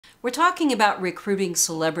We're talking about recruiting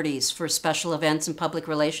celebrities for special events and public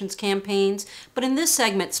relations campaigns, but in this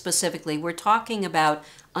segment specifically, we're talking about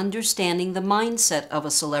understanding the mindset of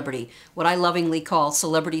a celebrity, what I lovingly call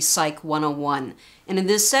Celebrity Psych 101. And in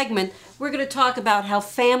this segment, we're going to talk about how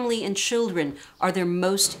family and children are their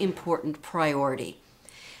most important priority.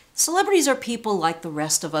 Celebrities are people like the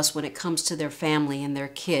rest of us when it comes to their family and their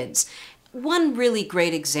kids. One really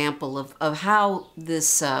great example of how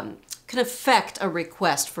this can affect a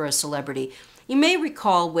request for a celebrity. You may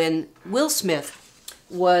recall when Will Smith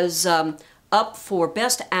was up for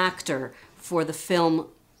Best Actor for the film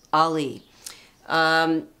Ali.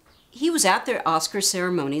 He was at their Oscar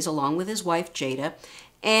ceremonies along with his wife Jada,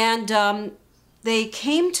 and they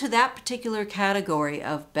came to that particular category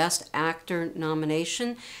of Best Actor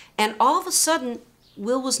nomination, and all of a sudden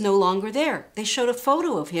Will was no longer there. They showed a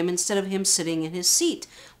photo of him instead of him sitting in his seat.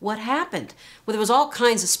 What happened? Well, there was all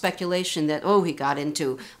kinds of speculation that, oh, he got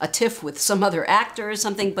into a tiff with some other actor or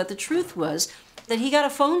something, but the truth was that he got a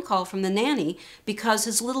phone call from the nanny because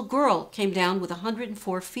his little girl came down with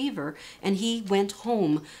 104 fever and he went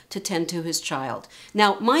home to tend to his child.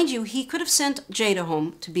 Now, mind you, he could have sent Jada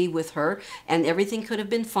home to be with her and everything could have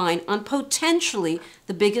been fine on potentially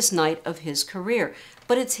the biggest night of his career.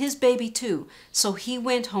 But it's his baby too, so he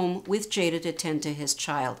went home with Jada to tend to his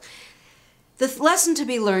child. The lesson to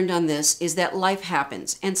be learned on this is that life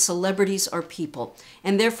happens and celebrities are people,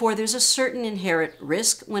 and therefore there's a certain inherent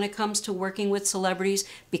risk when it comes to working with celebrities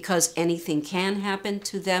because anything can happen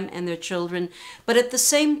to them and their children. But at the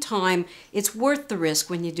same time, it's worth the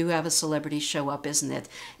risk when you do have a celebrity show up, isn't it?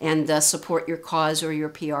 And support your cause or your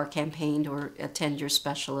PR campaign or attend your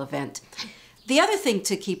special event. The other thing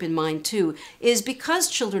to keep in mind too is because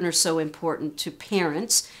children are so important to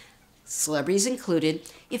parents, celebrities included,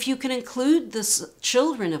 if you can include the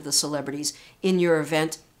children of the celebrities in your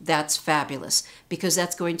event, that's fabulous because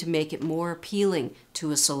that's going to make it more appealing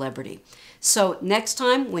to a celebrity. So next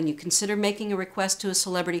time when you consider making a request to a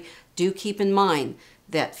celebrity, do keep in mind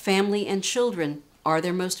that family and children are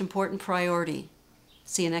their most important priority.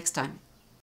 See you next time.